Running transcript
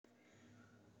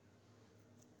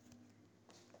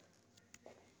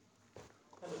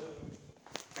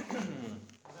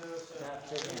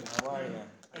afternoon. How are you?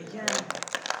 Again.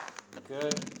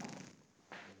 Good.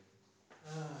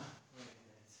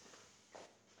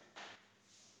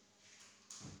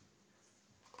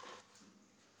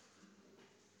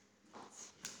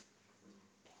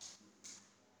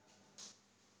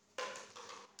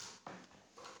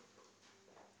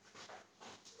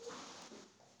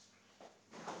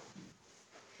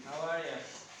 How are you?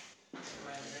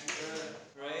 Good.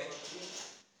 Great.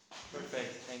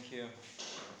 Perfect. Thank you.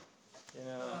 You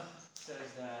know,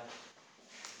 says that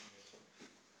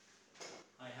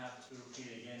I have to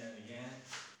repeat again and again.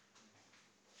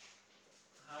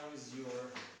 How is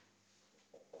your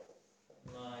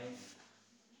life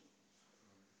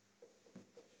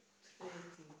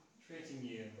treating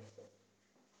you?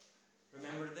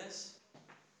 Remember this?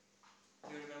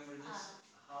 Do you remember this?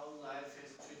 How life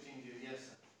is treating you,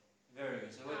 yes. Very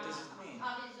good. So what does it mean?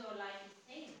 How is your life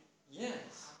staying?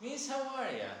 Yes. Means how are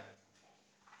you?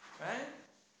 Right?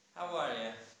 How are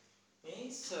you?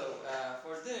 Means so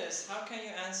for this, how can you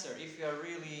answer if you are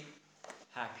really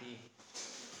happy?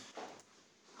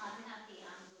 I'm happy,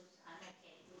 I'm good, I'm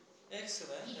okay.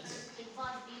 Excellent. It was beautiful,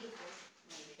 maybe.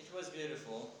 It was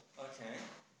beautiful. Okay.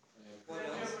 What Thank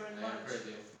you else? very I am much.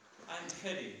 pretty. I'm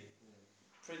pretty.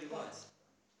 Pretty what?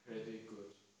 Pretty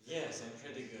good. Yes, I'm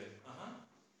pretty good.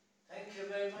 Thank you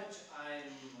very much.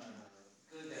 I'm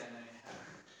good and I'm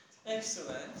happy.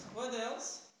 Excellent. What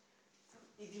else?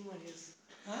 Idiom arıyoruz.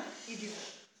 Huh? Idiom.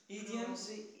 Idioms?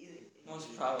 Idiom.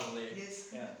 Most probably. Yes.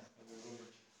 Yeah.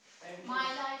 Thank you. My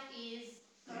life is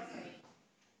perfect.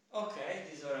 Okay,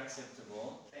 these are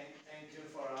acceptable. Thank you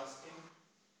for asking.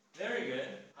 Very good.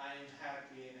 I'm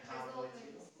happy and how about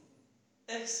you?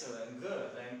 Excellent.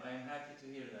 Good. I'm happy to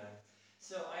hear that.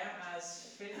 So I am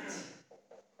as fit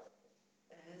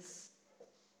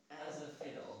as a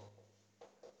fiddle.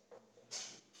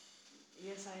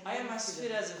 Yes, I am as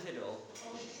fit as a fiddle.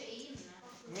 Oldukça iyiyim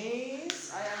mi?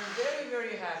 Means I am very,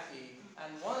 very happy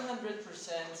and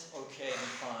 100% okay and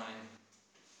fine.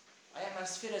 I am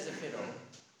as fit as a fiddle.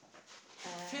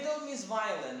 Fiddle means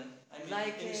violin. I mean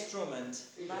Like instrument.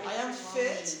 like I am a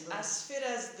fit violin. as fit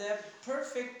as the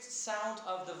perfect sound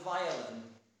of the violin.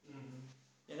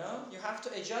 You know, you have to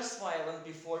adjust violin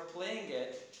before playing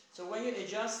it. So when you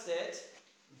adjust it,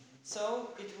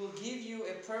 so it will give you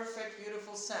a perfect,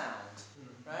 beautiful sound,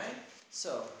 right?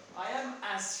 So I am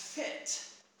as fit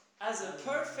as a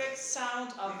perfect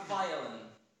sound of violin.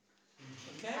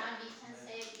 Okay? And we can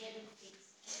say getting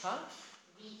fixed. Huh?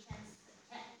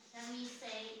 Can we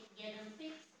say getting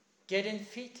fixed? Getting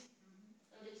fit?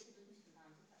 Öyle bir şey duymuştum daha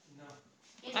önce. No.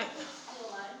 Getting fixed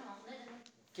diyorlar ama ne demek?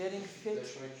 Getting fit.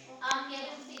 Deşmek. I'm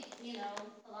getting fit, you know,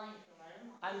 falan yapıyorlar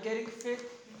ama. I'm getting fit.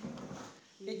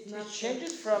 He's It not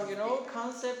changes from, you know,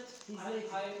 concept.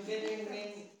 I'm getting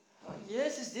in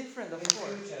Yes, it's different, of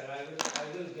course. future.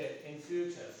 I will get in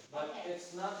future, but Okay.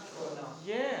 it's not for now.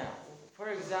 Yeah. For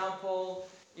example,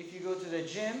 if you go to the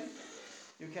gym,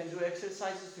 you can do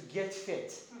exercises to get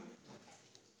fit.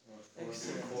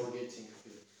 Excellent. For getting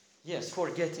fit. Yes, for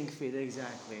getting fit,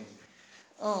 exactly.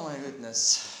 Oh my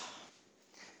goodness.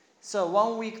 So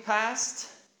 1 week passed,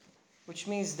 which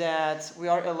means that we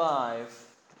are alive.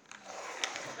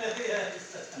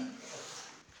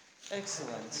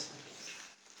 Excellent.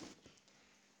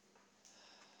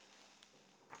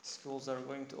 Schools are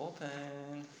going to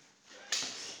open.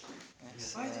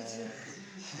 Excellent.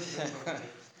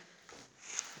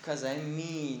 Because I'm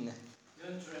mean.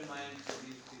 Don't remind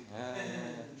these people.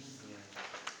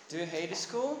 Do you hate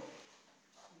school?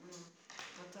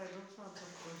 But I don't want to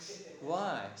course.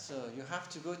 Why? So you have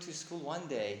to go to school one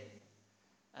day.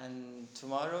 And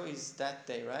tomorrow is that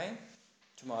day, right?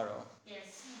 Tomorrow.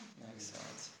 Yes.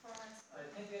 Excellent. I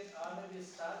think it already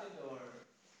started or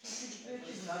it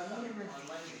will start on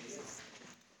Monday. Yes.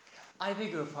 I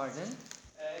beg your pardon?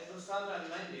 It will start on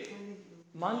Monday.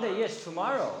 Monday, yes,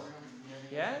 tomorrow.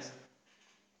 Yes?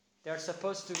 They're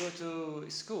supposed to go to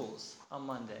schools on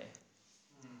Monday.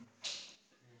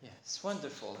 Yes,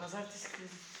 wonderful. Pazartesi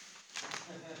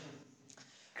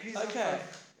kriz. Okay.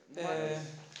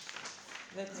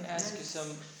 Let me ask you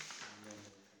some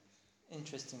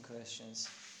interesting questions.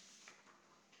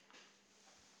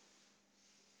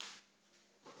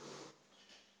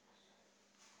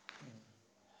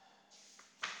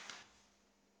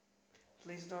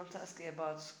 Please don't ask me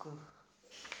about school.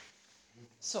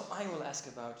 So I will ask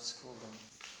about school then.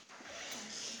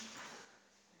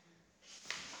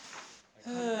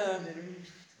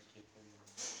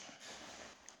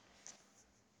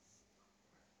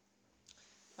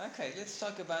 Okay, let's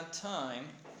talk about time,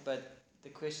 but the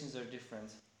questions are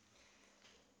different.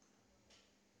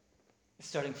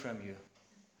 Starting from you.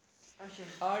 Okay.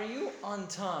 Are you on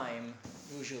time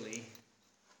usually?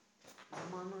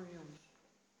 Zamanı uyuyor musun?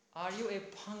 Are you a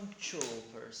punctual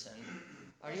person?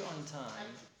 Are you on time?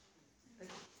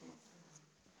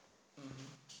 Mhm.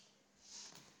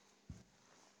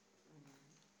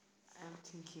 I'm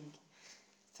thinking.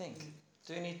 Think.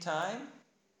 Do you need time?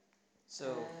 So,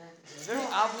 Uh, very no,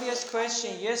 obvious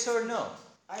question, yes or no?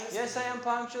 Yes, I am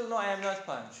punctual. No, I am not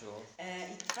punctual.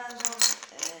 It depends on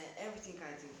everything,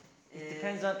 I think. It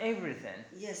depends on everything.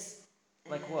 Yes.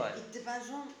 Like what? It depends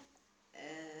on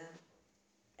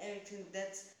everything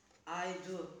that I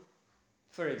do.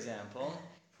 For example,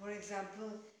 For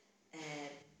example,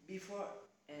 before,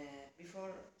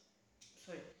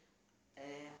 sorry,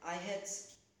 I had,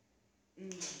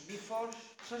 before,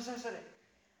 sorry.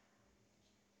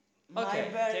 My Okay,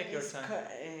 bird take your is time.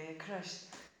 crushed.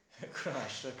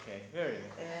 crushed. Okay, very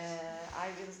good. I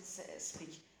will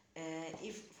speak.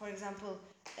 If, for example,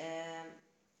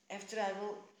 after I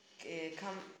will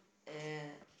come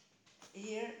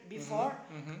here before,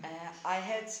 Mhm. I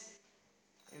had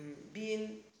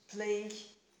been playing.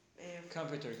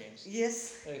 Computer games.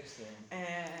 Yes, Excellent.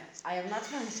 I am not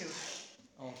going to,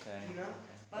 Okay. you know,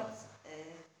 Okay. but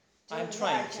I'm generally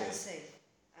trying I can to. say,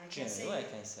 Generally, I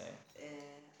can say.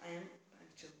 I am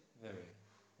punctual. Very good.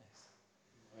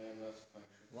 Excellent. I am not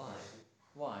punctual. Why? person.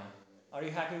 Why? Are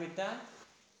you happy with that?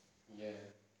 Yeah,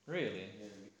 Really?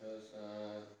 yeah, because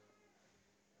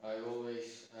I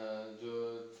always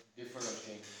do different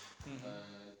things,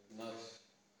 not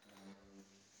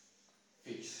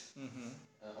fix.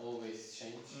 Always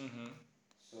change.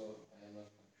 So I am not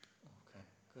punctual. Okay.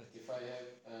 Good. If I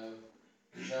have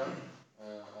job,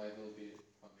 I will be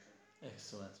punctual.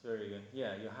 Excellent. Very good.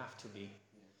 Yeah, you have to be.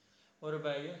 Yeah. What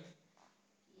about you?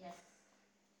 Yes.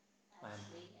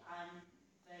 Actually, I'm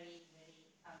very, very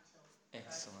punctual.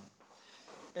 Excellent.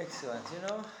 Excellent. You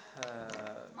know.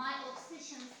 My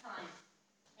obsession is time.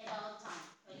 About time.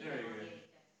 Very good.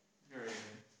 Very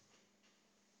good.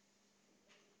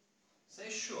 Say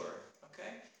sure.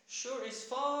 Okay. Sure is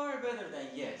far better than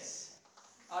yes.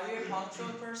 Are you a punctual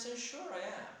person? Sure, I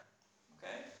am.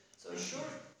 Okay. So sure,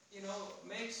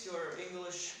 makes your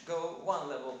English go one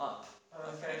level up.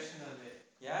 Professionally.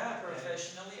 Yeah,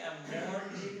 professionally and more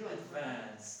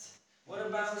advanced. What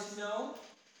about no?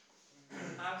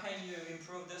 How can you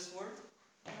improve this word?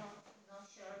 No,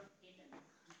 sure, didn't.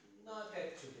 Not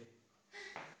actually.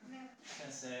 You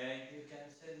can say. You can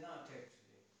say not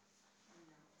actually.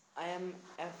 I am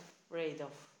afraid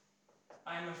of.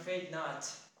 I'm afraid not.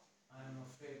 I'm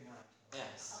afraid not.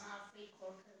 Yes. I'm afraid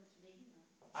korkarım today.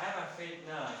 I'm afraid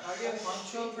not. Are you a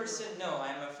punctual person? No,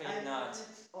 I'm afraid not.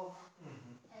 Of.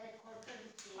 Evet,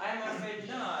 korkarım today. I'm afraid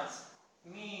not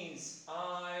means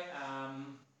I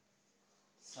am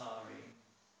sorry.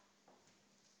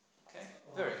 Okay?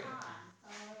 Very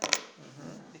good.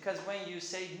 Because when you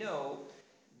say no,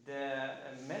 the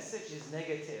message is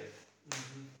negative.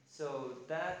 So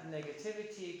that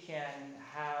negativity can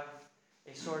have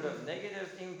a sort of negative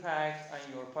impact on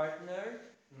your partner.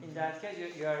 In that case,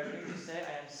 you are going to say,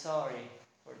 I am sorry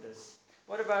for this.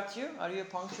 What about you? Are you a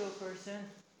punctual person?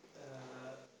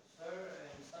 Sir,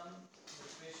 in some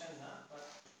situation not, but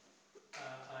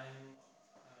I'm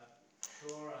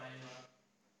sure I'm a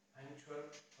punctual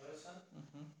person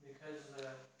because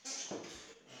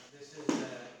this is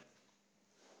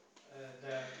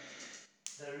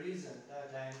the reason that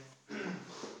I'm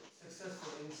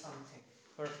successful in something.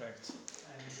 Perfect.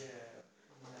 And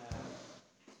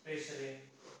especially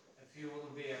if you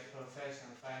will be a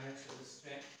professional, financially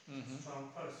strong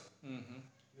person,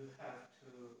 you have to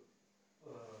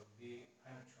be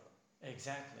punctual.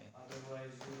 Exactly.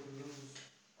 Otherwise, you will lose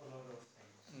a lot of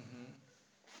things.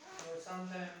 So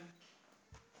sometimes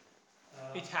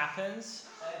It happens.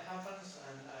 it happens,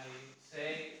 and I say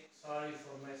sorry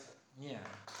for myself. Yeah.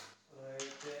 So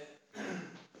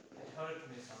it hurt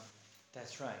me something.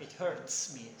 That's right. It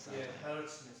hurts me. Yeah, it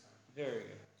hurts me something. Very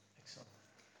good. Excellent.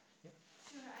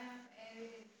 Sure, I am a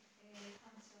very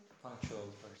punctual Punctual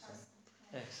person.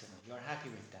 person. Excellent. You are happy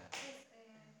with that. Yes,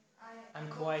 I'm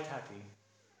I quite happy.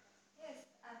 Yes,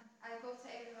 and I go to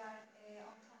everywhere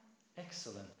on time.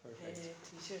 Excellent. Perfect.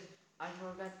 Teacher, I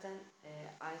forgot then.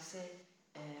 I say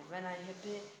when I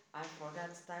happy, I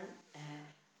forgot time.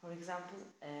 For example,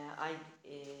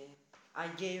 I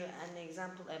gave an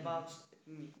example about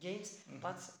games,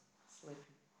 but sleeping.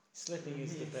 Sleeping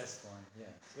is the best one.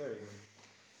 Yeah. Very good.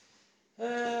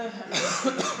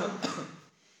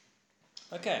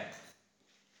 Okay.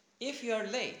 If you are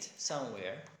late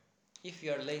somewhere,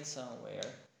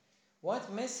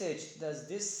 what message does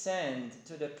this send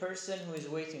to the person who is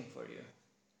waiting for you?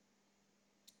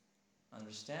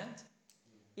 Understand?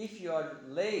 if you are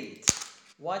late,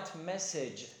 what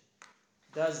message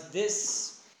does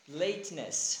this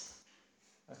lateness,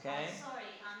 okay? I'm sorry,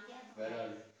 I'm getting Where are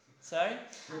late. you? Sorry?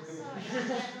 I'm sorry, I'm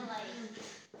getting late.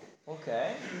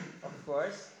 Okay, of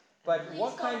course. But Please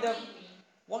what kind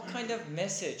forgive me. of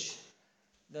message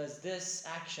does this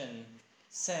action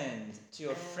send to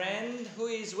your friend who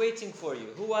is waiting for you?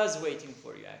 Who was waiting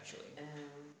for you actually?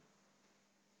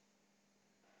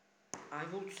 I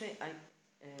would say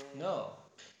No.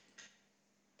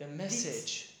 The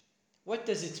message. What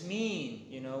does it mean,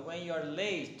 when you are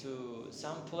late to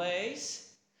some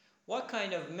place? What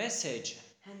kind of message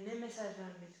Ne mesaj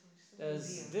vermek istiyorsun?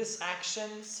 does this action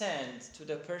send to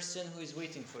the person who is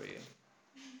waiting for you?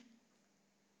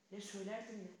 Ne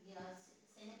söylerdin mi? Biraz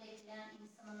seni bekleyen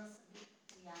insana nasıl bir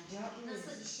Cevap mı nasıl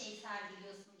verirsin? bir şey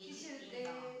sergiliyorsun Teacher, geciktiğin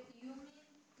zaman?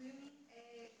 do you mean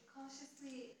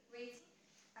consciously waiting?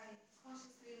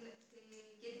 Consciously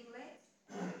getting late?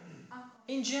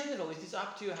 In general, it is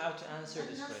up to you how to answer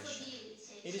this Nasıl question. bir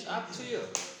şey? It is up to you.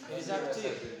 It is up to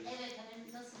you. Evet,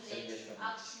 hani nasıl bir Sen geç kaldın.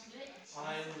 action diyor ya.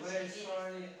 I'm nasıl bir very şey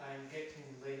sorry I'm getting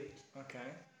late, Okay.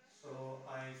 so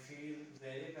I feel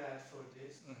very bad for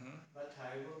this, but I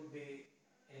will be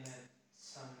in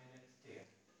some minutes there.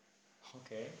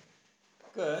 Okay.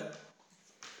 Good.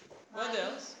 What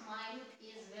else? Mayluk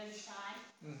is very shy,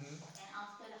 Mm-hmm. and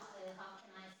after, how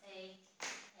can I say,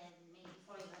 maybe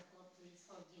for example, please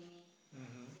forgive me,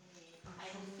 I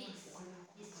will fix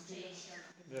this situation.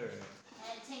 Very good.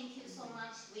 Thank you so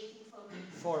much waiting for me.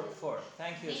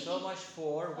 Thank you so much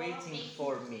for waiting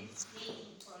for me.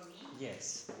 Waiting for me,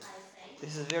 Yes. I say.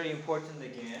 This is very important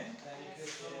again. Thank you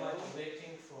so much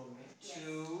waiting for me. Yes. To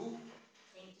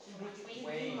Thank you so much waiting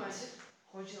wait for me. vardır,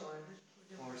 hoca vardır.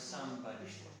 for somebody.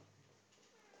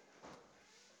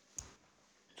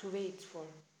 To wait for.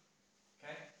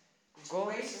 Okay? To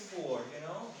wait for,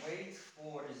 wait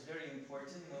for is very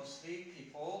important. Mostly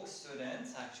people,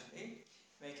 students actually,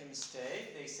 make a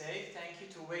mistake. They say, thank you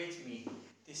to wait me.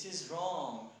 This is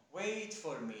wrong. Wait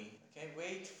for me. Okay?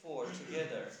 Wait for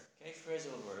together. Okay?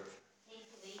 Phrasal verb. Thank you,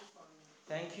 wait for me.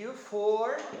 Thank you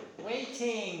for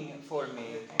waiting for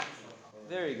me.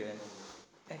 Very good.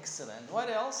 Excellent. What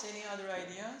else? Any other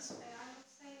ideas? I would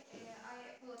say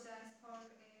I apologize for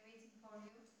waiting for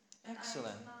you.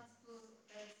 Excellent. I will not do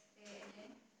that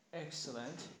again.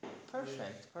 Excellent.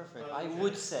 Perfect. I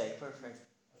would say perfect.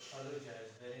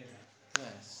 Apologize very much.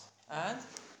 Yes. And?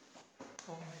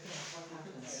 Oh my God, what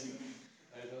happens?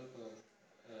 I don't know.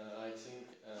 I think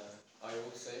I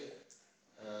will say,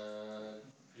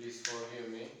 please forgive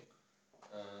me.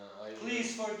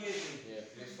 Please forgive me. Yeah,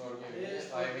 please forgive me. Please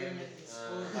forgive me. It's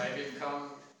cool. I will come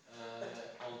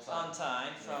on time. On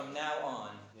time from now on.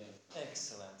 Yeah.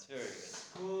 Excellent. Very good.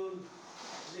 School,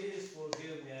 please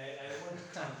forgive me. I want to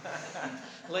come.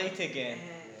 Late again.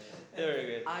 Very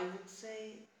good. I would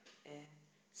say,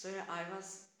 sorry, I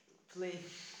was playing.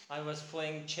 I was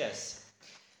playing chess.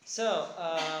 So,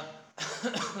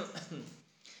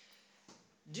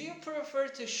 do you prefer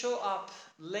to show up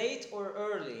late or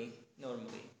early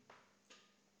normally?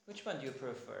 Which one do you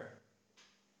prefer?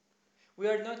 We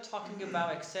are not talking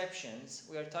about exceptions.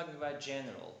 We are talking about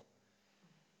general.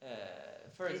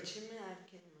 First, Geç mi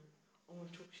erken mi? Ama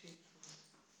çok şey.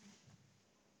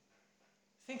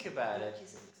 think about it.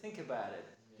 Kesinlikle. Think about it.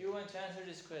 Do you want to answer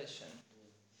this question?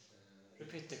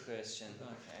 Repeat the question.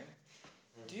 Okay.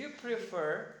 Do you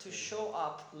prefer to show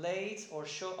up late or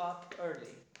show up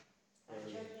early?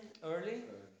 Erken mi? Early?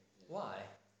 Why?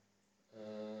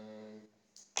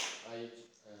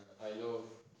 I love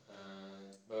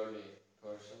early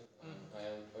person. I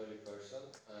am early person.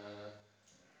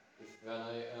 When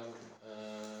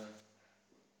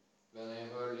I am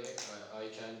early, I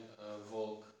can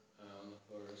walk on the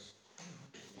forest.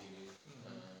 Maybe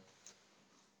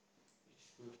it's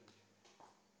good.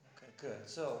 Okay, good.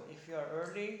 So if you are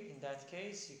early, in that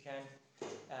case,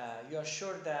 you are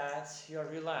sure that you are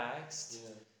relaxed.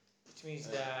 Yeah. It means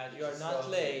that you are not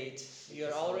late. You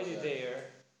are already there,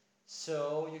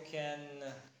 so you can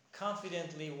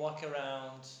confidently walk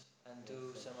around and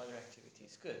do some other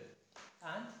activities. Good.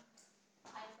 And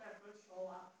I prefer show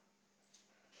up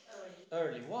early.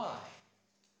 early. Why?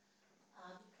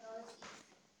 Because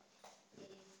if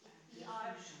we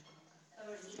are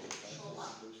early, show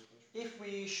up. If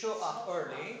we show up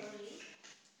early,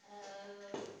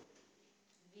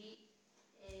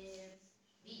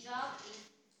 the job is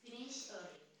finished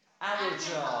early.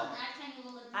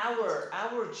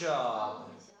 our job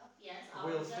Yes,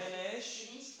 will job finish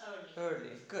finished early. early.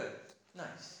 Good.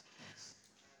 Nice.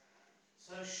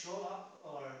 So show up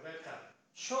or wake up?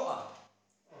 Show up.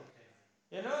 Okay.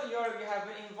 You know, you have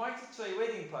been invited to a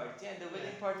wedding party, and the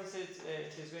wedding Yeah. party says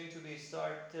it is going to be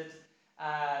started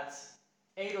at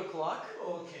 8 o'clock.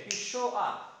 Okay. You show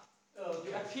up. You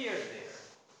Okay. appear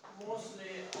there.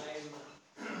 Mostly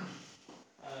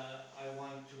I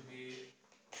want to be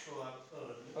show up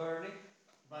early, Early.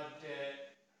 but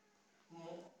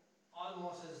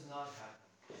almost is not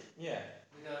happening Yeah.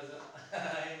 because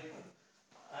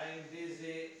I'm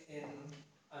busy in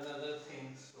another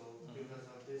thing. So because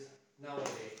of this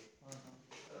nowadays,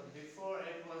 before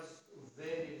it was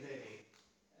very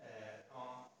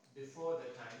before the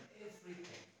time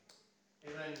everything,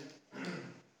 even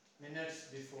minutes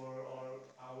before or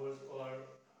hours or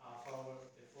half hours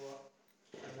before,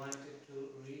 I wanted to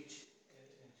reach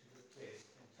into the place.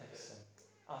 Excellent.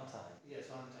 On time. Yes,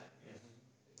 on time. Yes,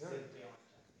 Very exactly on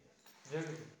time. Yes. Very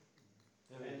good.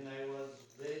 And I was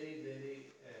very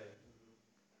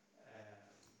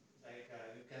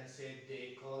you can say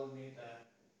they called me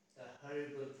the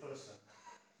horrible person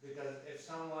because if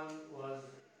someone was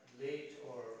late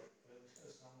or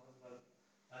if someone was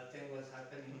thing was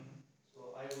happening,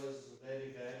 so I was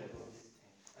very bad about these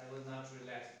things. I was not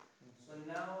relaxed. So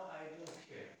now I don't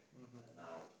care.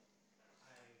 Now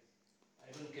I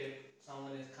don't care if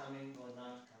someone is coming or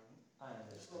not coming. I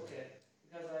It's understand. okay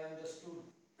because I understood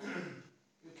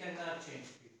you cannot change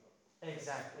people.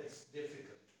 Exactly. It's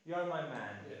difficult. You are my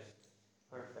man. Yes.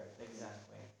 Perfect.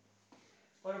 Exactly.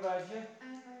 What about you?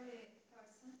 I'm a very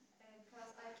person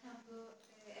because I can do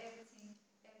everything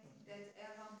that I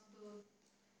want to do,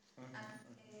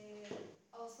 and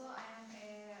also I am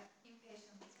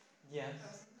impatient Yes.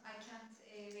 person. I can't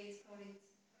wait for it.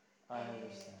 I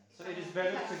understand. So If it I is am-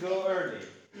 better if I to am go excited. early.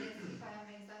 Yes, if I am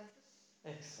excited.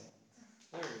 Excellent.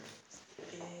 Very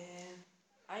good.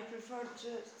 I prefer to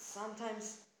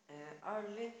sometimes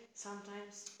early,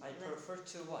 sometimes I late. prefer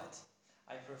to what?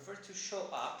 I prefer to show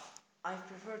up. I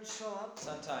prefer to show up.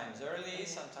 Sometimes early,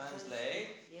 sometimes late.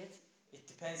 Yes. It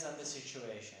depends on the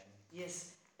situation.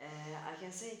 Yes, I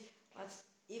can say, but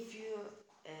if you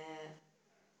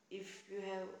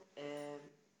have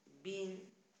been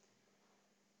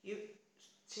you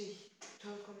şey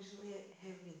Türk konusunda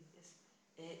have been yes.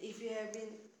 If you have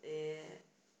been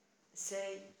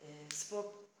say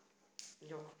spoke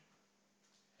yok.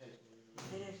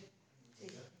 Hayır.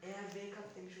 Eğer wake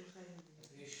up demiş olsaydın.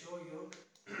 If we show you,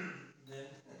 then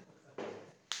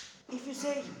If you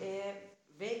say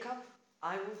wake up,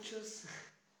 I will choose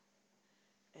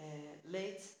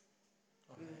late.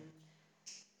 Okay.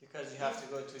 Because you have to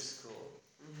go to school.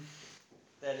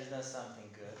 That is not something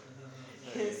good.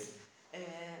 Yes.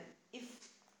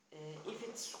 If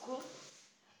it's school,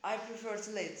 I prefer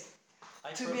to late.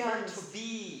 I To be prefer honest. to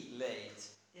be late.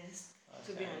 Yes.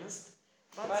 To be Okay. honest.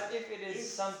 But if it is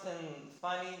if- something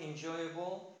funny,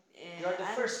 enjoyable, you are the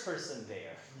and- first person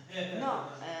there. No,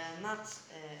 not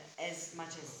as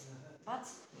much as. But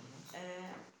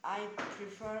I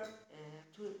prefer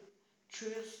to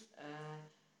choose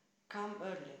come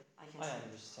early. I can I say.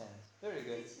 understand. Very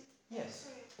good. Yes.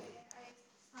 Sorry, I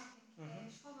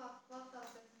something. Show up. What does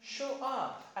that mean? Show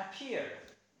up, appear.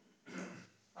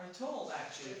 I told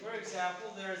actually. For example,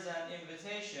 there's an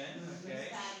invitation. Okay.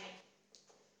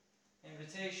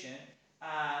 Invitation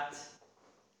at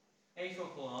 8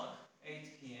 o'clock,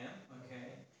 8 p.m. Okay.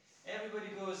 Everybody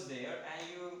goes there, and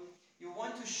you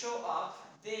want to show up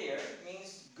there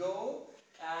means go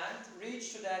and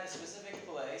reach to that specific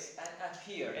place and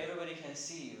appear. Everybody can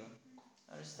see you.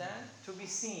 Understand? To be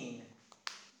seen.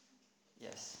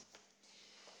 Yes.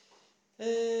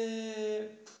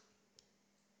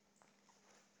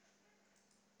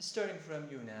 Starting from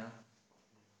you now,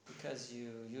 because you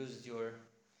used your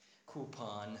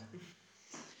coupon.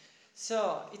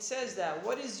 So it says that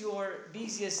what is your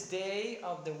busiest day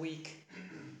of the week?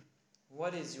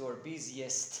 What is your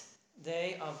busiest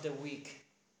day of the week?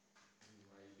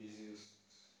 My busiest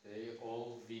day,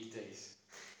 all weekdays.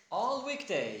 All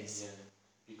weekdays. Yeah,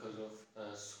 because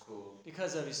of school.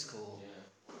 Because of school.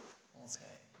 Yeah.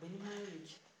 Okay. Benim her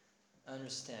week.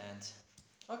 Understand.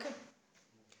 Okay.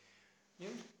 You?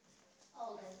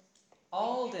 All day.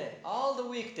 All day. All the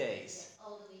weekdays. Yes,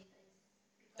 all the weekdays.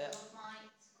 Because of my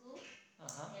school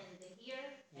Uh-huh. and here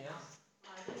and Yes.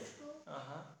 other school.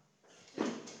 Uh-huh.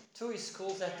 Two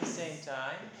schools at the same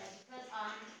time. Because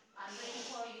I'm ready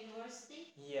for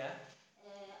university. Yeah.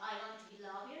 I want to be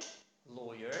lawyer.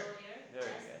 Lawyer.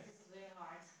 Very Yes, good. this is very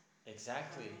hard.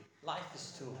 Exactly. Life is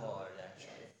too hard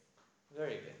actually. Yes.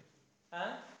 Very good.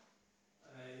 Huh?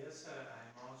 yes,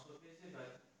 I'm also busy,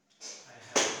 but I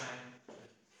have time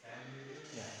with family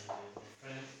Yeah. and with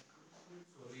friends.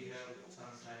 So we have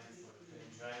some time to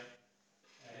enjoy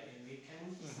in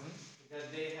weekends Mm-hmm. because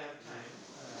they have time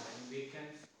in weekend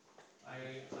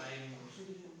I'm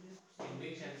in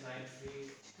weekends I'm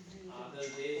free. Other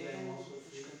days I'm also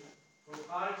free. For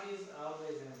parties,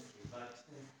 always I'm free. But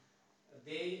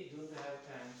they don't have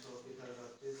time, so because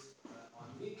of this, on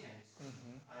weekends,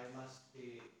 I must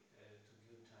be to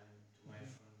give time to my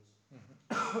friends.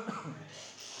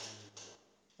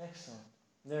 Excellent.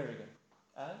 Very good.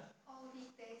 And All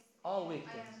weekdays. All I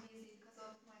weekdays. am busy because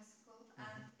of my school,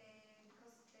 and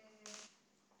because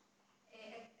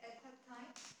at that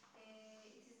time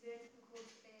it is very difficult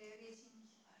reaching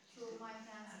to my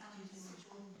friends and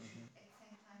school at the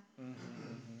same time.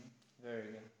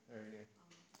 Very good. Very good.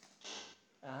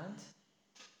 And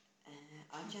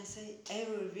I can say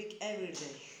every week, every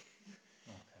day.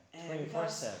 okay.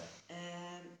 24/7.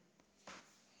 Um,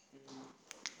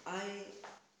 I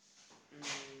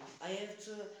I have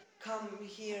to come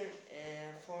here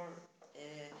for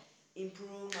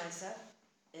improve myself.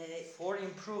 For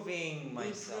improving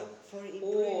myself. For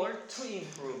Or improving. to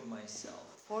improve myself.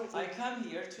 For I come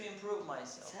here to improve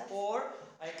myself. Self. Or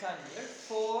I come here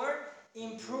for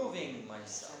improving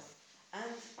myself.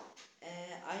 And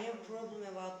I have problem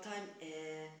about time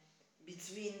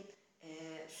between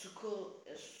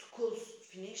school's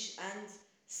finish and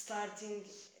starting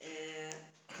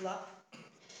club.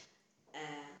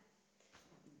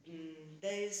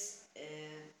 There is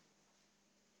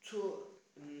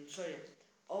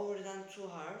over than 2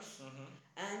 hours,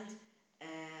 and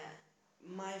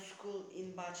my school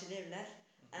in Bahçelievler,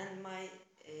 and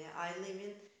I live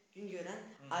in Güngören.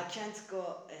 I can't go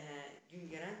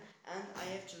Güngören, and I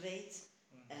have to wait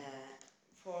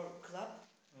for club,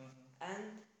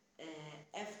 and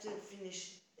after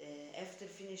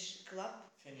finish club,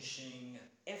 Finishing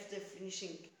after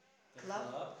finishing the club,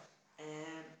 club,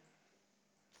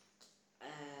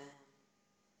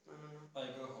 no. I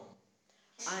go home.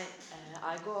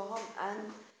 I go home,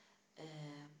 and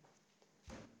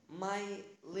my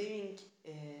living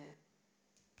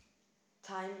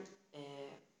time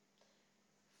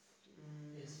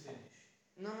It's finished.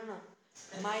 no.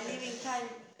 My living time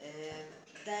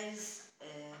there is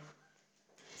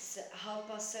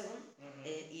 7:30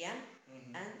 a.m.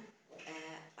 and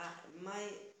my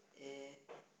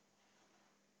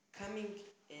coming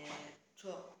to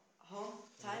home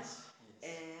time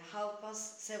Yes.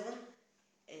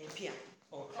 7:30 p.m.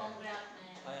 Okay.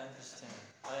 I understand.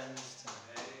 Anlatamam.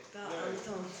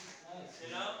 You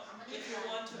know, if you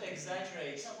want to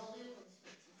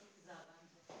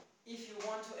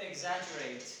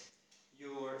exaggerate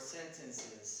your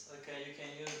sentences, okay, you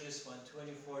can use this one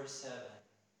 24/7.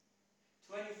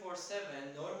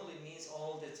 24/7 normally means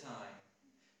all the time.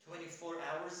 24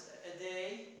 hours a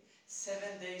day,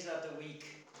 7 days of the week,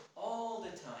 all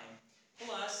the time.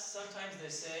 Plus, sometimes they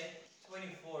say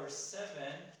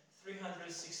 24/7,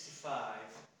 365.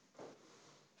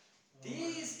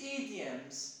 These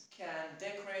idioms can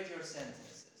decorate your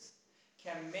sentences,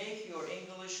 can make your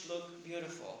English look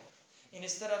beautiful.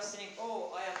 Instead of saying,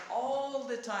 oh, I am all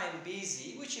the time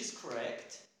busy, which is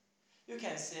correct, you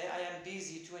can say, I am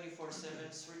busy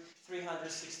 24/7,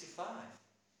 365.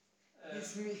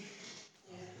 It's me.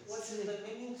 What is the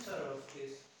meaning, sir, of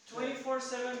this?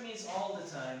 24/7 means all the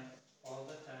time. All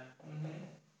the time.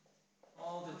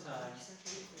 All the time.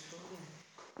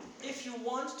 If you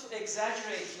want to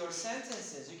exaggerate your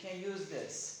sentences, you can use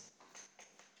this.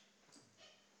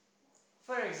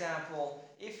 For example,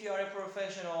 if you are a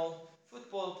professional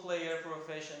football player,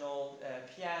 professional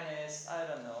pianist, I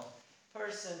don't know,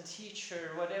 person,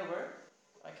 teacher, whatever,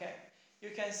 okay,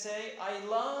 you can say, I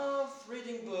love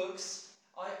reading books.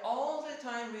 I all the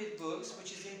time read books,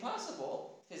 which is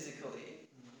impossible physically,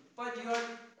 but you are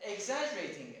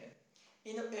exaggerating it.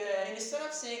 Instead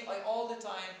of saying, I all the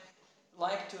time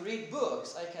like to read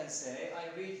books, I can say, I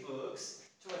read books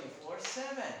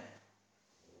 24/7.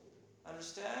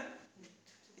 Understand?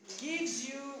 It gives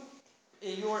you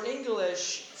your English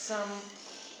some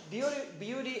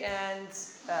beauty, and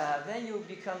then you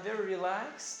become very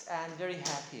relaxed and very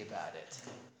happy about it.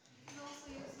 You also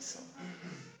use it in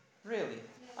time. Really?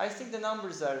 I think the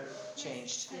numbers are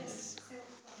changed. Yes.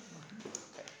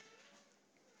 Okay.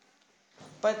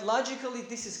 But logically,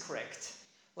 this is correct.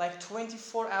 Like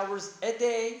 24 hours a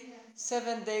day,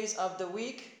 7 days of the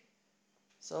week,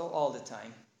 so all the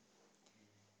time.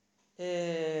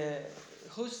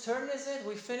 Whose turn is it?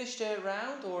 We finished a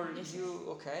round, or Yes. you?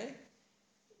 Okay.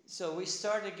 So we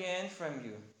start again from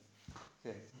you.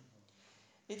 Good.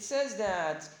 It says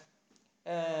that.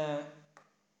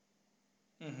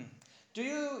 Do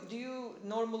you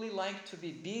normally like to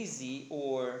be busy,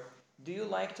 or do you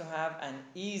like to have an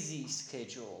easy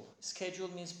schedule? Schedule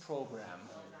means program.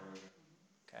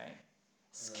 Okay.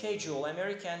 Schedule,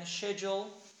 American, schedule,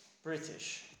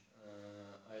 British.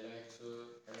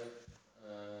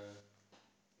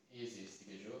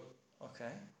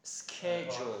 Okay.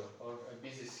 Schedule. Or a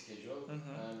busy schedule,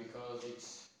 because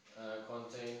it's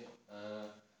contain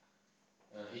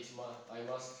I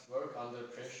must work under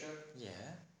pressure.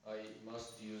 Yeah. I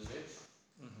must use it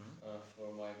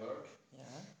for my work.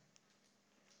 Yeah.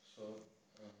 So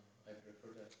I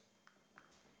prefer that.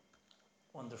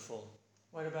 Wonderful.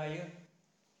 What about you?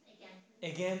 Again.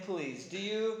 Again, please. Do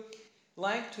you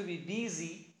like to be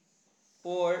busy,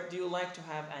 or do you like to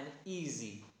have an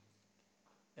easy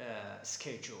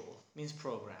schedule? Means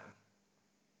program.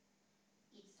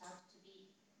 It has to be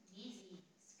busy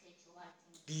schedule, I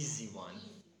think. Busy one.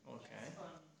 Busy. Okay. Yes, for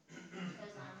me.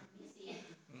 Because I'm busy.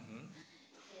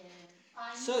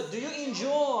 I So, need do you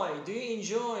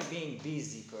enjoy being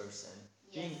busy person?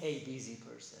 Being Yes. a busy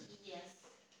person. Yes.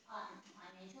 I'm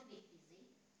a little bit busy.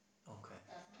 Okay.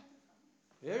 Doesn't matter for me.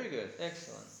 Very good.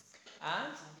 Excellent.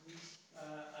 And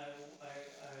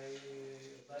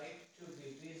I like to be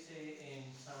busy in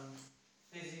some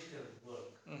physical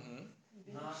work,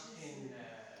 not in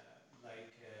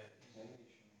like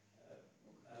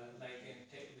in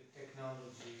with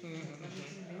technology or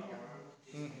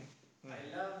this thing. I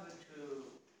love to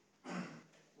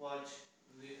watch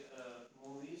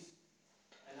movies,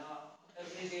 and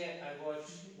every day I watch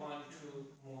 1, 2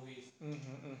 movies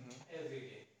every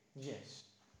day. yes.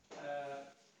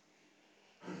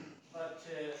 But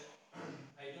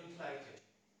I don't like it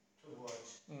to watch.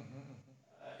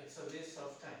 It's a waste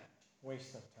of time.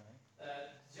 Waste of time.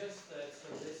 It's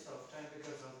a waste of time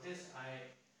because of this.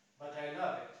 But I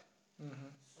love it.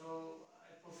 So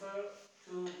I prefer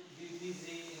to be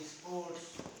busy in sports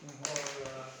or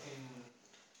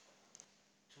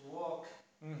to walk,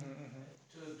 to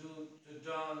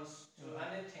dance, to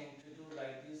anything to do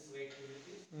like these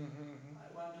activities. I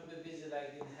want to be busy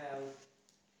like in health,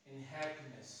 in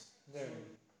happiness, Very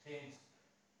things,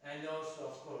 and also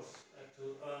of course to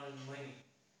earn money.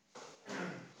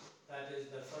 That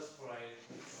is the first priority,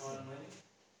 to earn money.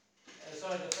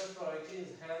 The first priority is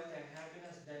health and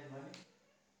happiness, then money,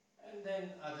 and then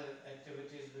other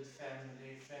activities with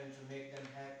family, friends to make them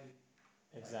happy.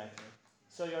 Exactly.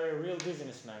 So you're a real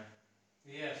businessman.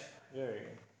 Yes. Very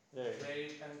good. Very good. Very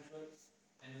punctual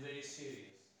and very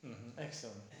serious.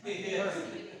 Excellent. Yes.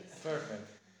 Perfect.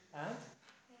 And?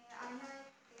 I like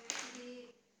to be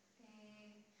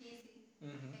busy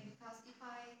because if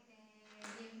I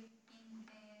live in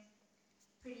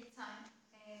free time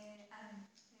and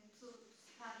to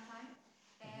spend time,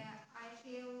 I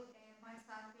feel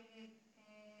myself very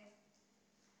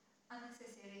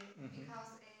unnecessary because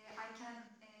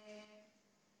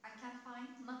I can find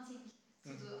nothing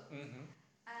to do,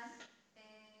 and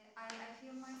I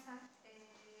feel myself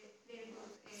very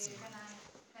good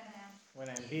When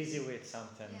I'm busy with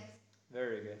something. Yes.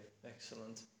 Very good.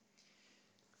 Excellent.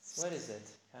 What is it?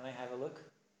 Can I have a look?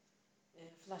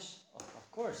 Flash. Oh,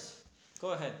 of course.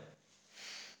 Go ahead.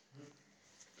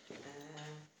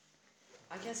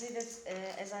 I can say that,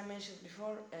 as I mentioned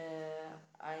before,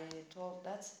 I told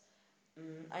that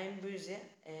I am busy.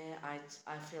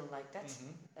 I feel like that.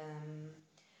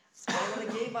 I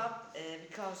wanna give up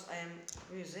because I am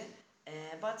busy.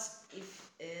 But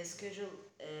if schedule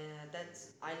that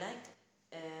I like,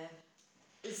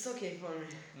 it's okay for me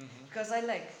because I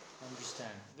like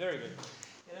Understand. Very good.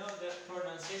 You know the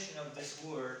pronunciation of this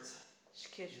word.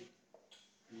 schedule.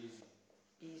 Easy.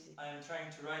 Easy. I am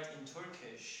trying to write in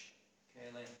Turkish. Okay,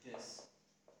 like this.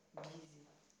 Easy.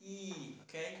 E.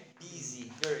 Okay.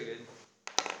 Busy. Very good.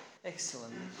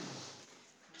 Excellent.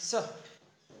 So,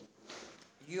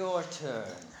 your turn.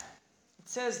 It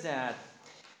says that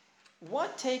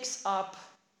what takes up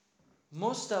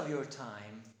most of your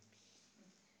time,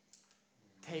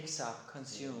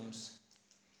 consumes.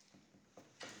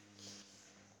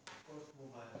 Of course,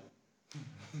 mobile.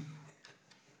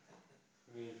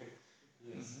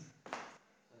 Yes.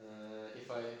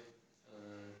 If I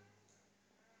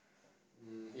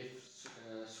if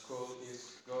school is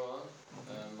gone,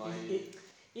 my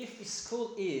If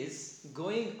school is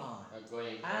going on,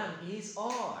 going and on. is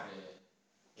are.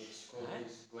 If school Right?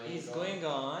 is going Is on. going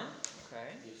on. Okay.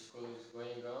 If school is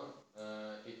going on,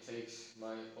 it takes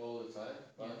my all the time.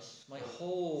 But Yes. My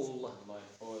whole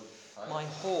time. My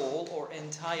whole or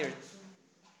entire.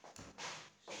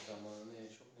 Zamanını en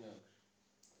çok ne alır?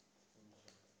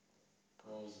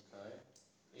 All the time.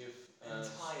 If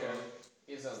Entire. school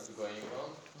isn't going on,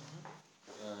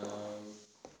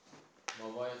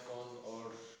 mobile phone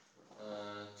or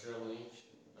traveling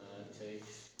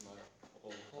takes my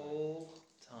whole time. Whole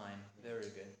time. Very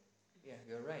good. Yeah,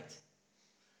 you're right.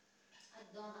 I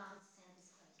don't understand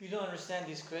this question. You don't understand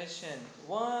this question.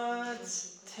 What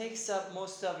takes up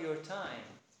most of your time?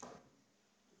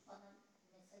 Bana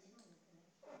mesajı mı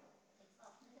yüklemek?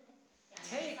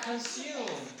 consume,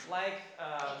 like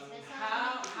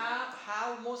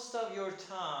how most of your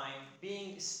time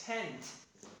being spent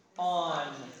on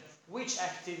which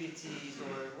activities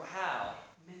or how?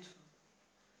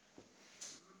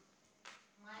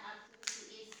 My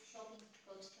activity is shopping,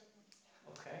 go to shopping.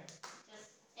 Okay. Just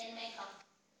and makeup.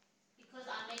 Because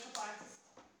I'm makeup artist.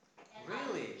 And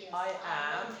Really? yes, I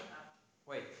love am. makeup.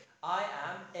 Wait. I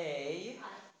am a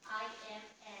I am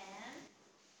an.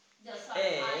 No,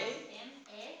 sorry. I am a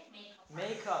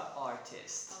makeup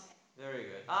artist. Okay. Very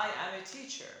good. I am a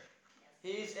teacher. Yes.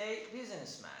 He is a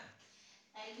businessman.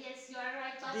 Yes, you are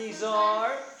right. But These sometimes,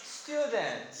 are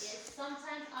students. yes,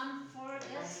 sometimes I'm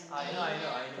forget. I know.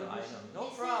 No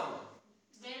This is problem.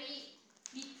 very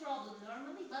big problem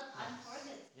normally, but I'm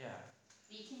forget. Yeah.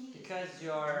 We can use. Because you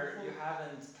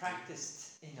haven't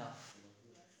practiced enough.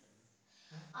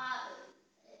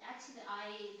 Actually,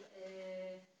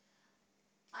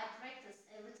 I practice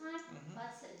every time,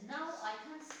 but now I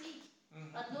can't speak.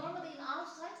 But normally in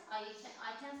outside, I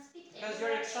can speak. Because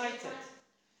you're everywhere, excited. anytime.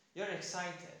 You're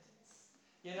excited.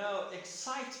 You know,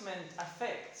 excitement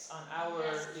affects on our,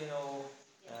 Yes.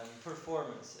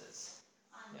 performances.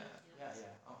 I'm Yeah, with you.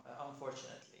 yeah.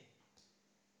 Unfortunately.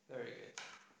 Very good.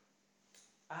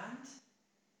 And?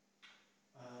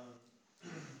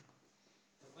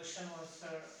 The question was,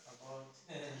 sir, about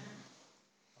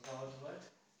what?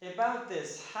 About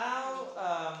this, how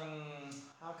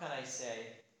can I say?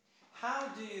 How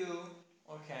do you,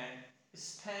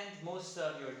 spend most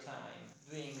of your time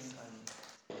doing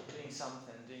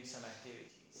something, doing some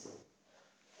activities?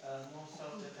 Most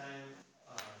of the time,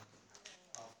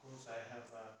 of course, I have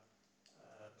a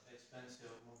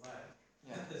expensive mobile.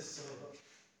 Yeah. So,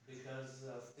 because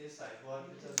of this, I bought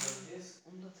because of this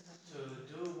to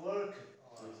do work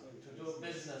or to do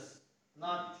business.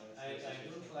 Not, I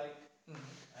don't like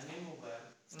any mobile,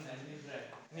 any brand,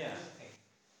 Yeah. anything.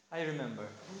 I remember.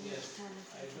 Yes,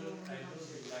 I don't like this,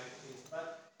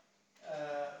 but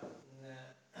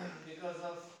because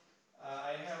of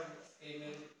I have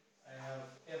email, I have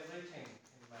everything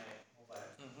in my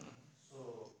mobile.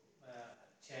 So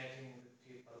chatting with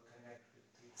people, connect with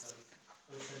people,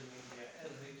 social media,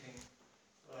 everything.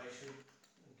 So I should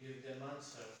give them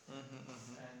answer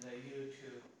and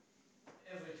YouTube,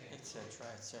 everything.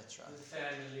 Etc. With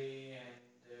family and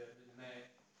with my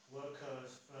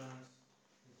workers, friends,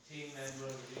 team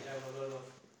members. We have a lot of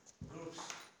groups,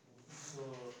 so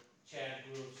chat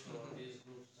groups or these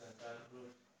groups and that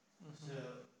group. So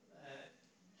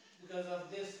because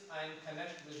of this, I'm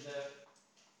connected with the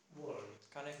world,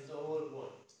 with the whole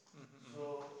world. So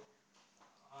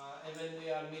even we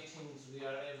are meetings, we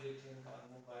are everything on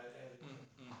mobile, everything.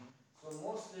 So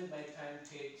mostly my time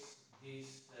takes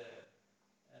this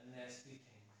nasty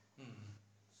thing.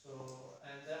 So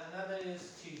and another is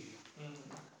TV.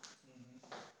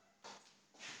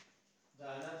 The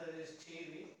another is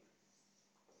TV.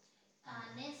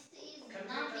 Next is Computer.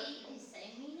 Navi, the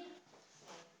same meaning.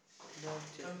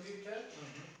 Computer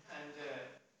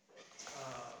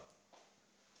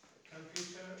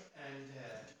and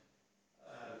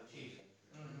TV.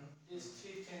 These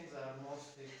three things are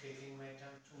mostly taking my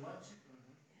time too much.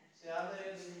 The other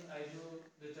is I do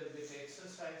little bit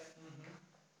exercise.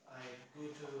 I go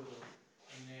to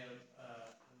near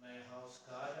my house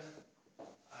garden.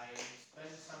 I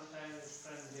spend some time with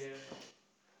friends there.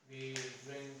 We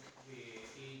drink, we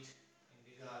eat in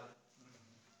the garden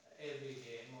every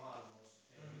day, almost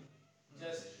every day.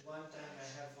 Just one time I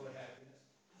have for happiness.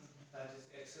 That is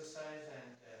exercise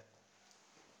and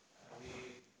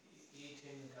we eat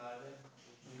in the garden,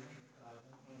 we drink in the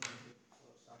garden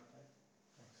for some time.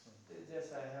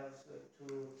 Just I have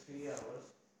 2-3 hours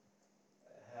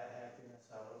happiness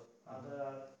hours. Other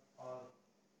are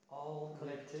All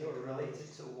connected or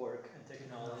related to work and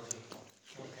technology.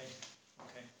 Okay.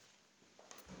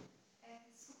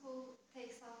 School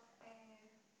takes up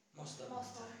Most of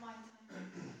most the of time. my time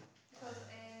because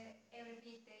every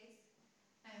weekdays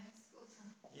I'm in school.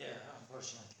 Yeah,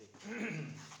 unfortunately.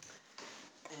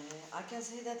 I can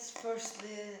say that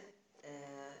firstly,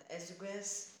 as you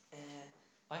guess,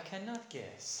 I cannot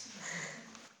guess.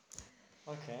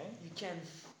 Okay. you can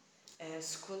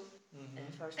school,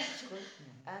 first school,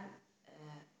 and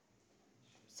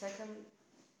secondly,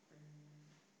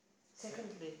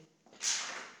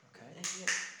 Okay. yeah,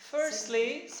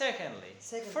 Firstly, secondly.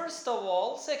 Second. First of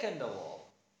all, second of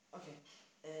all. okay.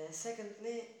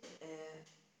 Secondly,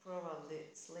 probably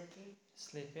sleeping.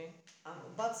 Sleeping.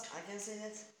 But I can say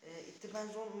that it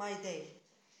depends on my day.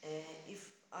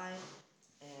 If I,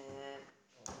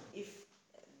 if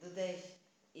the day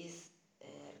is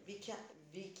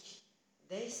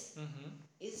weekdays,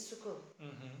 is school.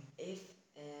 If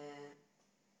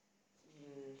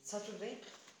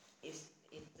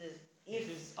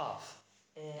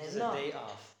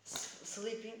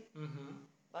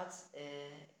But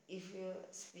if you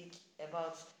speak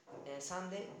about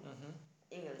Sunday,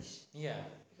 English, Yeah.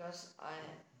 because I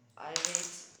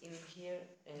read in here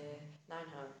 9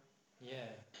 hours. Yeah,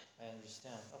 I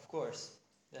understand. Of course,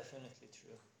 definitely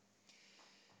true.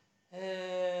 9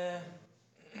 hours.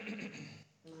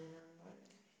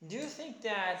 Do you think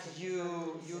that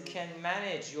you can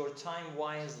manage your time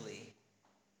wisely,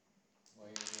 Why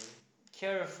you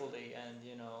carefully, and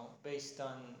based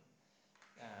on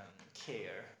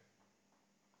care,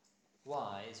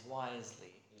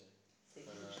 wisely,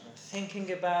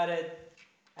 thinking about it,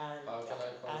 and How can I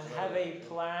and control have a it?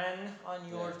 plan on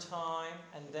your Yeah. time,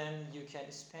 and then you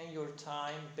can spend your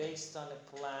time based on a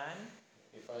plan,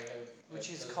 If I have which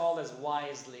a is plan, called as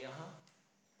wisely.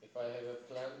 if I have a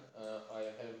plan,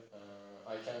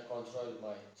 I can control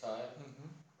my time,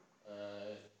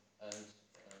 and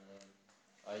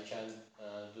I can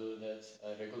do that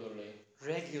regularly.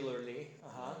 Regularly.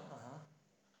 Yeah.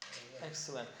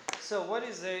 Excellent. So, what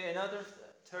is another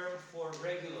term for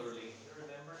regularly? You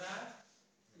remember that?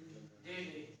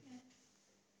 Daily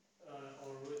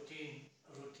or routine.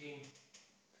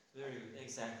 Very good.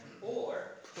 Exactly.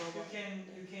 Or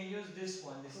you can use this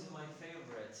one. This is my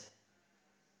favorite.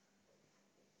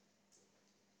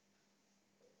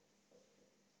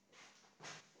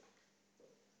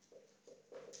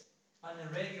 On a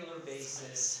regular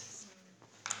basis.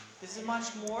 This is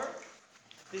much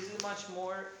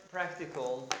more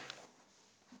practical.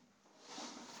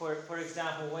 For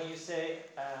example, when you say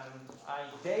I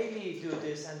daily do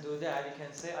this and do that, you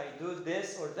can say I do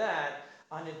this or that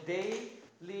on a daily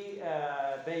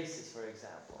basis, for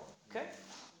example. Okay?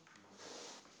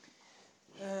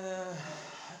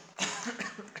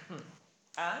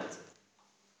 And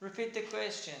repeat the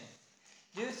question.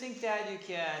 Do you think that you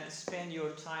can spend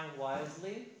your time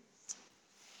wisely?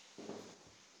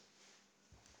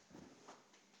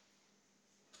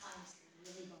 I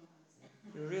really don't understand.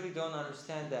 You really don't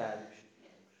understand that.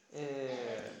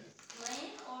 Plain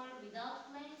or without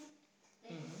planes?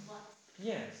 That is what?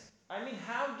 Yes. I mean,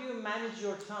 how do you manage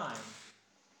your time?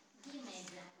 Give me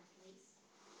example, please.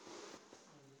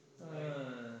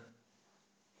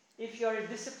 If you are a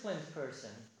disciplined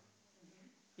person,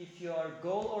 if you are a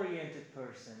goal-oriented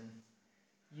person,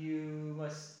 you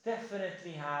must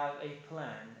definitely have a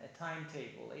plan, a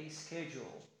timetable, a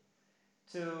schedule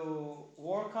to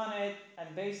work on it,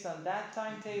 and based on that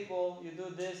timetable, you do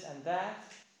this and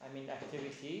that,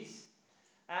 activities,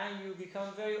 and you become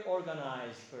a very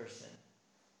organized person.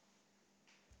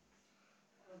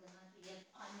 Organized, yes,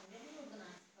 I'm a very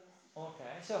organized person.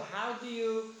 Okay, so how do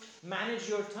you manage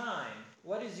your time?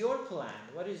 What is your plan?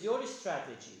 What is your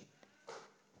strategy?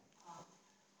 Oh.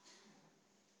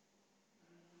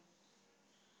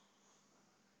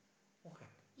 Okay.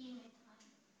 Give me time.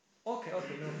 Okay,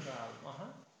 no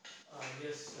problem.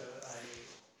 Yes,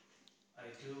 I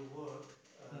do work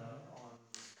on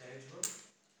schedule.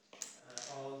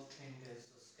 All things is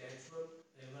schedule.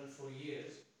 Even for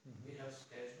years, we have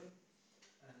schedule,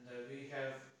 and we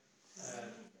have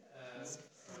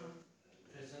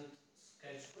present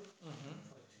schedule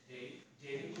for today,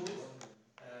 daily goals,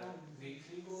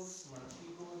 weekly goals,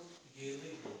 monthly goals,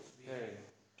 yearly goals. We Very have. good.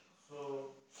 So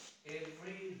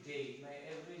my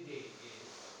every day is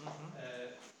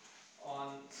on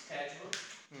schedule.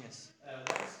 Yes.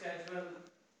 One schedule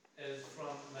is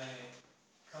from my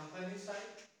company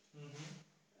side.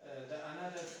 The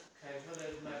another schedule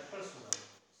is my personal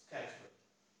schedule,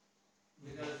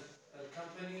 because a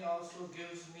company also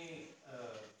gives me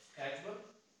a schedule,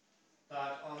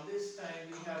 but on this time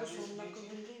we have this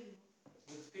meeting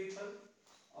with people,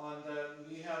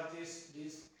 we have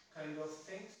these kind of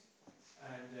things,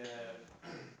 and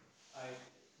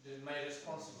my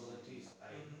responsibilities.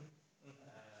 I'm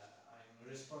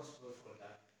responsible for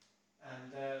that,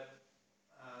 and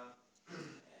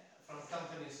from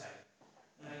company side,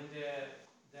 and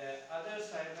the other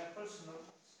side, my personal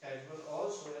schedule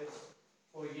also is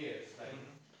for years, like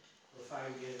for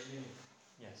 5 years minimum.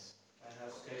 Yes. I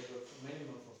have scheduled for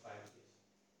minimum for 5 years.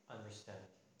 Understand.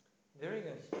 Very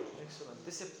good. Excellent.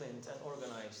 Disciplined and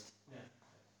organized. Yeah.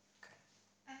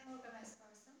 I'm an organized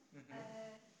person.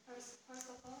 First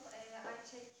of all, I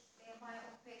check my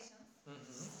occupations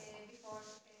before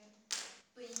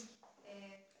doing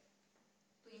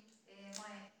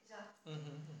my job,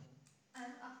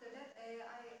 and after that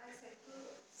I set to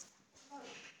work.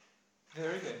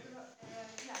 Very good.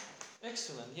 Yeah.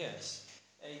 Excellent. Yes.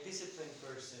 A disciplined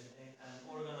person, an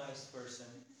organized person,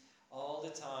 all the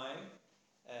time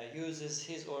uses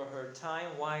his or her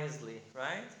time wisely,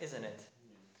 right? Isn't it?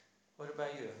 What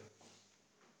about you?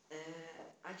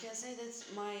 I can say that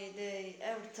my day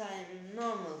every time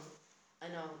normal. I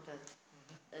know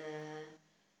that.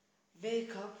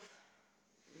 Wake up.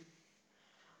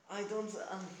 I don't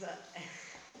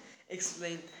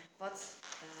explain, but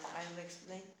I will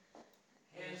explain.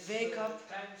 Wake up.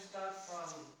 Time start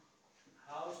from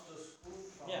house to school,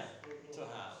 from Yeah, school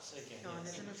to house again. No,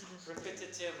 Yes. neden hatırlıyorsun?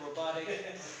 Repetitive, robotic,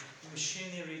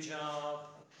 machinery job,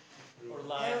 or Have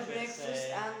life, let's breakfast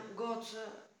say. and go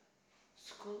to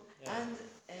school. Yeah. And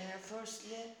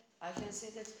firstly, I can say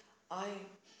that I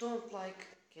don't like,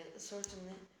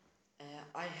 certainly,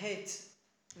 I hate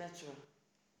metro.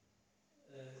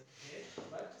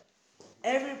 But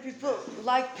Every people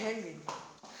like penguin.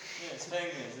 Yes,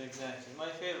 penguins, exactly. My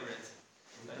favorite.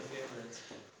 My favorite.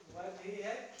 what he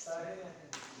had? Sorry.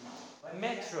 What he had?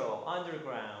 Metro,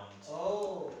 underground.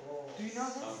 Oh, Do you know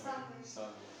that?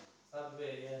 Subway.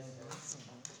 Subway, yes. yes.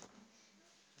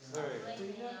 Very good. Do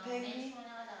you know penguin? Metro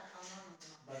ne alaka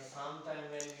anlamadım. But sometime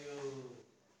when you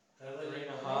travel You're in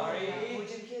a alone, hurry.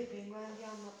 Hocam ki penguen diye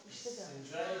anlatmıştı da. it's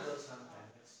enjoyable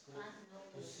sometimes. It's good Ben de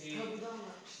to öyle. see Ha bu da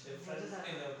anlatmıştı. different Hoca da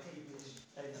kind of anlattı.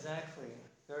 people. Exactly.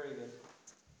 Very good.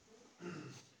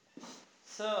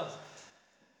 So,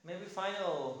 maybe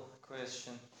final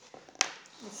question.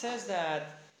 It says that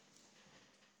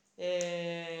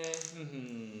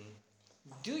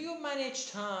do you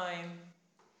manage time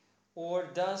or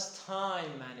does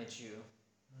time manage you?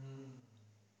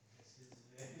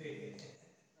 This is very.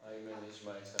 I manage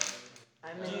my time.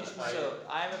 I Do you- manage my so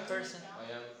I'm a person.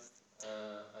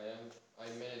 I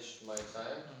manage my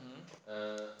time.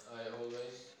 I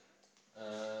always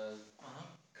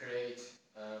create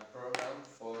a program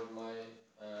for my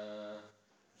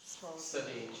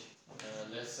studying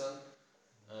lesson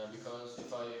because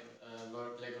if I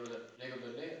work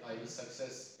regularly, I will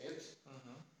success it.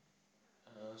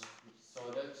 So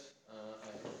that I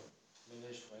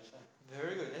manage my time.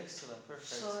 Very good, excellent, perfect.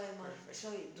 So am I. Perfect. So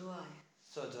do I.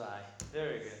 So do I.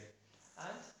 Very good.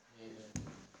 And Yeah.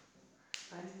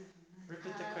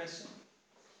 repeat the question.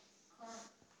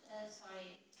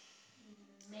 Sorry.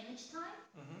 Manage time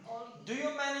or Do you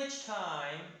manage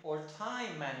time or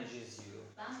time manages you?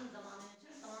 ben bir zaman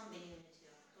yönetiyorum, zaman beni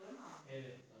yönetiyor. Doğru mu?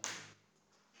 Evet.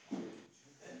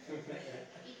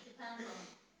 It depends on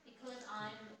because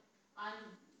I'm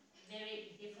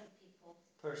very different people.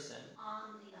 Person.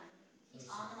 Yani hiç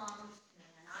anlam tutmuyor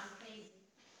yani I'm crazy.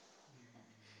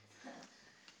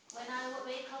 When I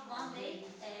wake up one day,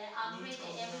 I'm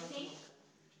ready everything,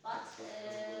 but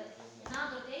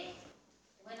another day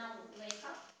when I wake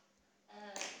up,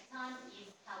 time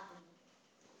is helping me.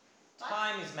 But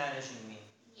Time is managing me.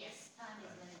 yes, time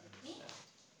is managing me,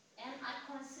 and I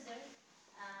consider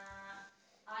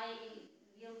I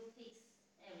will fix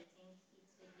everything. It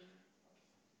will be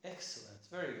okay. Excellent.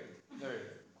 Very good. Very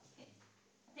good.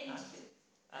 Thank you.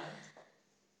 And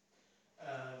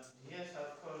Yes,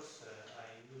 of course, I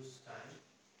use time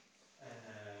and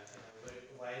very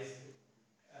wisely,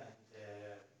 and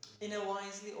in a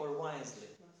wisely or wisely?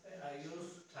 I use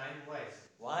time wisely.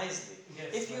 Wisely.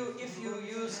 Yes. If you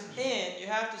use in, you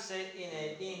have to say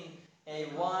in a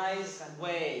wise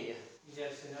way.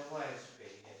 Yes, in a wise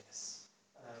way. Yes.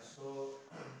 So,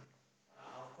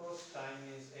 of course, time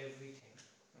is everything.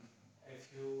 If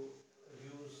you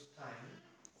use time,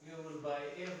 you will buy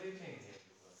everything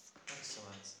everywhere.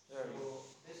 Excellent. Very good.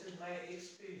 So, this is my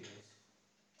experience.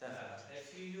 Definitely. If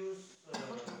you use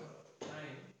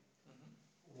time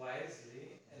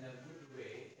wisely, in a good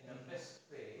way, in a best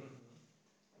way,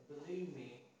 believe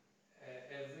me,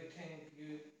 everything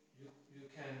you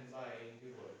can buy in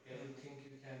the world, everything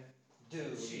you can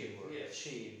Do achieve, your work. yes.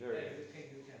 Achieve. Very good. everything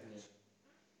you can achieve.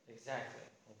 Exactly.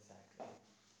 Exactly.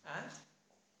 And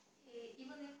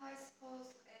Even if I suppose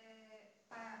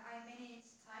I manage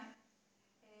time,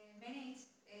 manage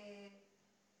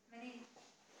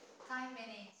time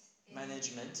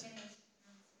management.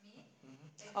 me.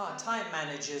 Time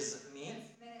manages me. Yes,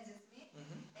 manages me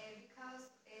because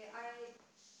I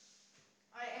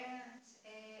arrange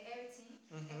everything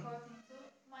according to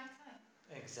my time.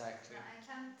 Exactly.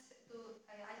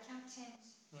 I can't change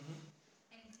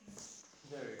anything.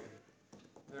 Very good.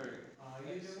 Very good. Are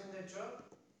you doing the job?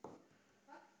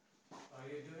 What? Are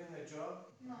you doing the job?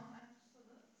 No, I'm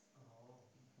student. Oh.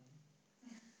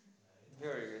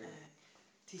 Very good.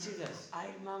 Teacher, Yes. I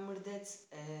remember that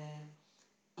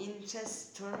in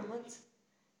chess tournament,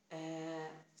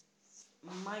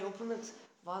 my opponent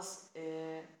was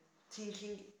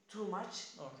thinking too much,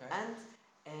 Okay. and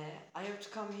I have to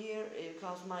come here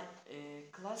because my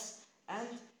class, and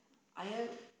I have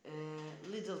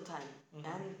little time,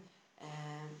 and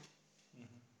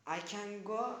I can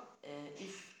go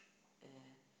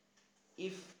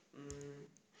if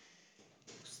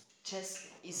chess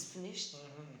is finished,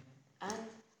 and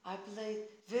I played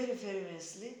very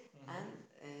nicely, and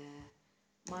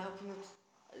my opponent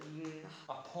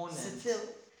Opponent. still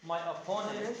My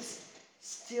opponent.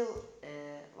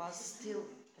 was still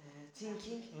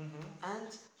thinking, Mhm.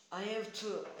 and I have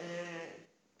to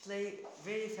play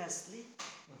very fastly,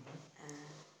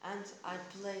 and I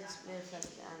played very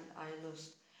fastly, and I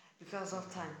lost because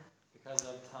of time. Because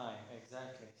of time,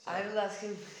 exactly. So I will ask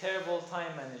him. terrible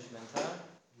time management, huh?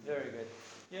 Very good.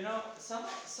 You know,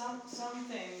 some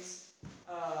things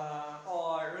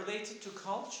are related to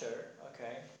culture,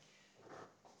 okay,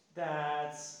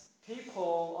 that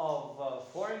people of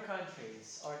foreign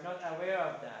countries are not aware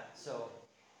of that. So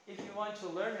if you want to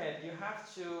learn it, you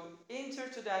have to enter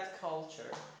to that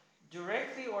culture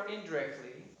directly or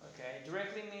indirectly, okay?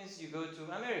 Directly means you go to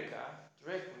America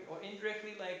directly, or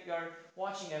indirectly like you are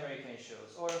watching American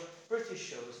shows or British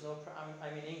shows, I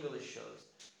mean English shows.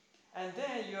 And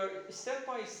then you're step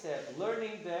by step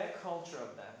learning the culture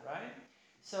of them, right?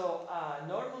 So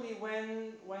normally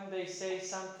when they say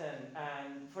something,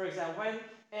 and for example when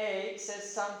A says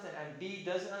something and B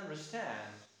doesn't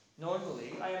understand,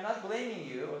 normally I am not blaming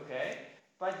you, okay,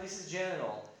 but this is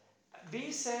general.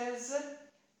 B says,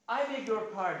 I beg your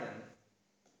pardon,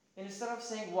 instead of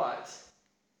saying what.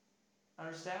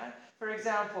 Understand? For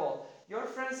example, your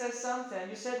friend says something,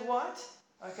 you said what?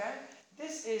 Okay?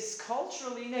 This is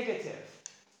culturally negative.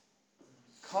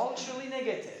 Culturally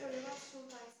negative. Sorry, what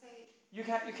should I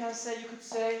say? You could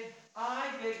say, I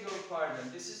beg your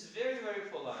pardon. This is very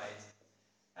polite.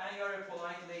 And you're a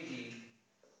polite lady.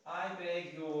 I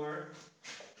beg your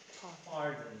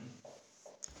pardon.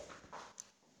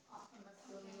 Aslında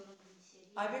soruyorum bir şey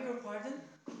değil. I beg your pardon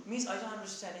means I don't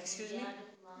understand. Excuse me? Yerde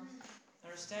kullanmış.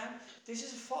 Understand? This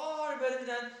is far better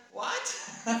than what?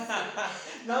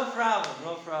 No problem,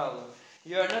 no problem.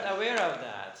 You are not aware of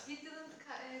that. We didn't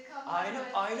come. I know.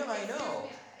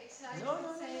 Excuse me. Actually, No, I no,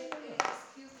 didn't say no.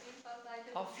 excuse me, but I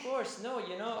didn't. Of course, no,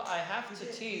 you know, I have to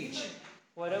teach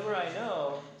whatever I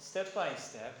know step by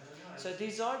step. So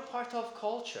these are part of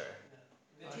culture.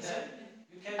 Okay?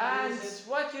 You can And use it.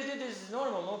 what you did is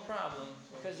normal, no problem,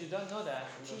 because you don't know that.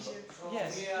 Teacher. So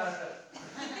Yes.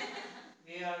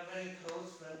 we are very close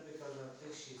friends because of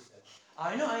this, she said.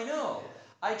 I know.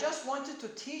 I just wanted to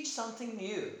teach something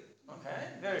new. Okay?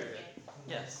 Very good.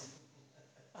 Yes.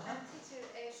 Teacher,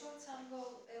 short-term goal,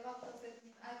 what does that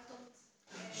mean? I don't.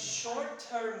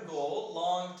 Short-term goal,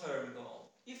 long-term goal.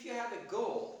 If you have a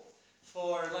goal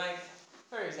for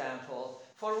for example,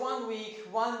 for 1 week,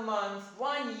 1 month,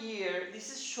 1 year, this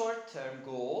is short-term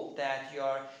goal that you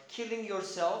are killing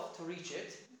yourself to reach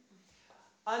it.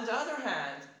 On the other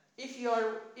hand, if you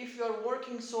are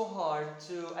working so hard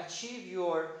to achieve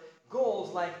your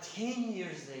goals like 10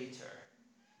 years later,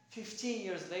 15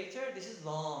 years later, this is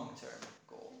long-term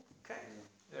goal. Okay?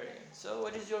 Very good. So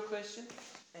what is your question?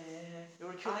 You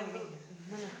were killing me.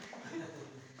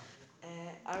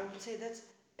 I would say that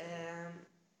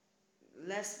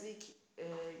last week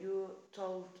you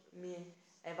told me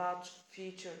about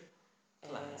future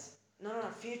Plans. No,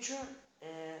 future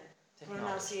Technology.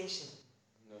 pronunciation.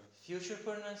 No. Future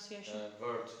pronunciation?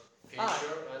 Word.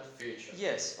 Future and future.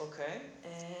 Yes, okay.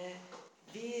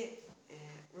 We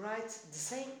write the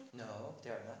same. No,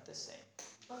 they are not the same.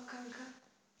 Bak kanka.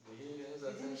 Değil ya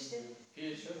zaten. Dedim işte.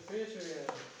 Future yani.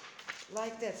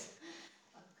 Like that.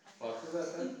 Farklı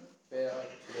zaten. Veya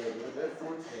türevleri ve full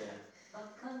yani.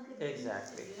 Bak kanka.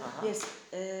 Exactly. Uh-huh. Yes.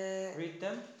 Read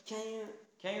them.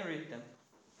 Can you read them?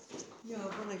 Ya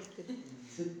bana gitti.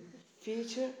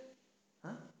 Future.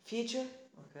 Huh? Future.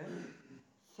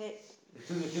 Okay.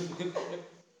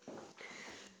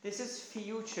 This is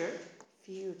future.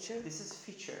 Future. This is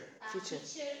feature. Future.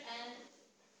 Future and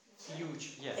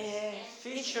Huge, yes.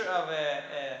 Feature. Feature of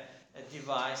a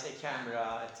device, a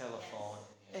camera, a telephone.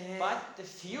 But the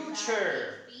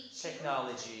future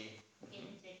technology.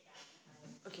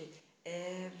 Okay.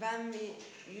 When we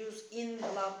use in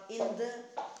the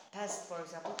past, for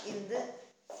example,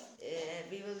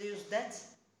 we will use that.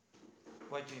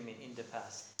 What do you mean in the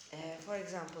past? For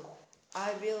example,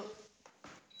 I will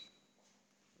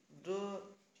do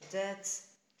that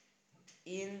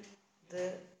in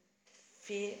the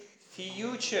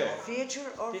Future. future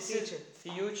or This future. is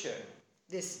future.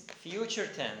 This. Future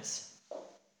tense.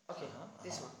 Okay. Uh-huh.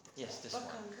 This one. Yes, this Bak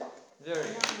one. kanka. Very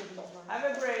good. İnanmadınız bana. Have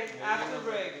a break. After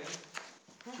break,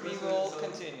 we will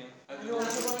continue. Yo, bana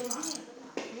dedin ya.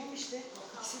 Tamam işte.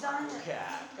 İkisi de aynı. Okay.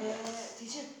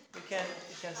 Teacher. You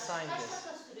can sign Kaç this.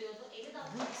 dakika sürüyordu? 50 dakika.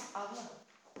 Abla.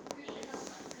 50 dakika.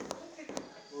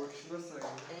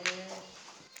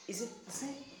 Is it the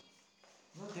same?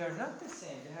 No, they are not the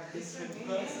same. They have different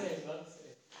meanings.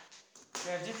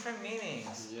 They have different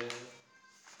meanings. Yeah.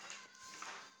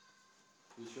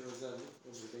 Bir şey özellik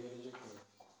öbürü de gelecek mi?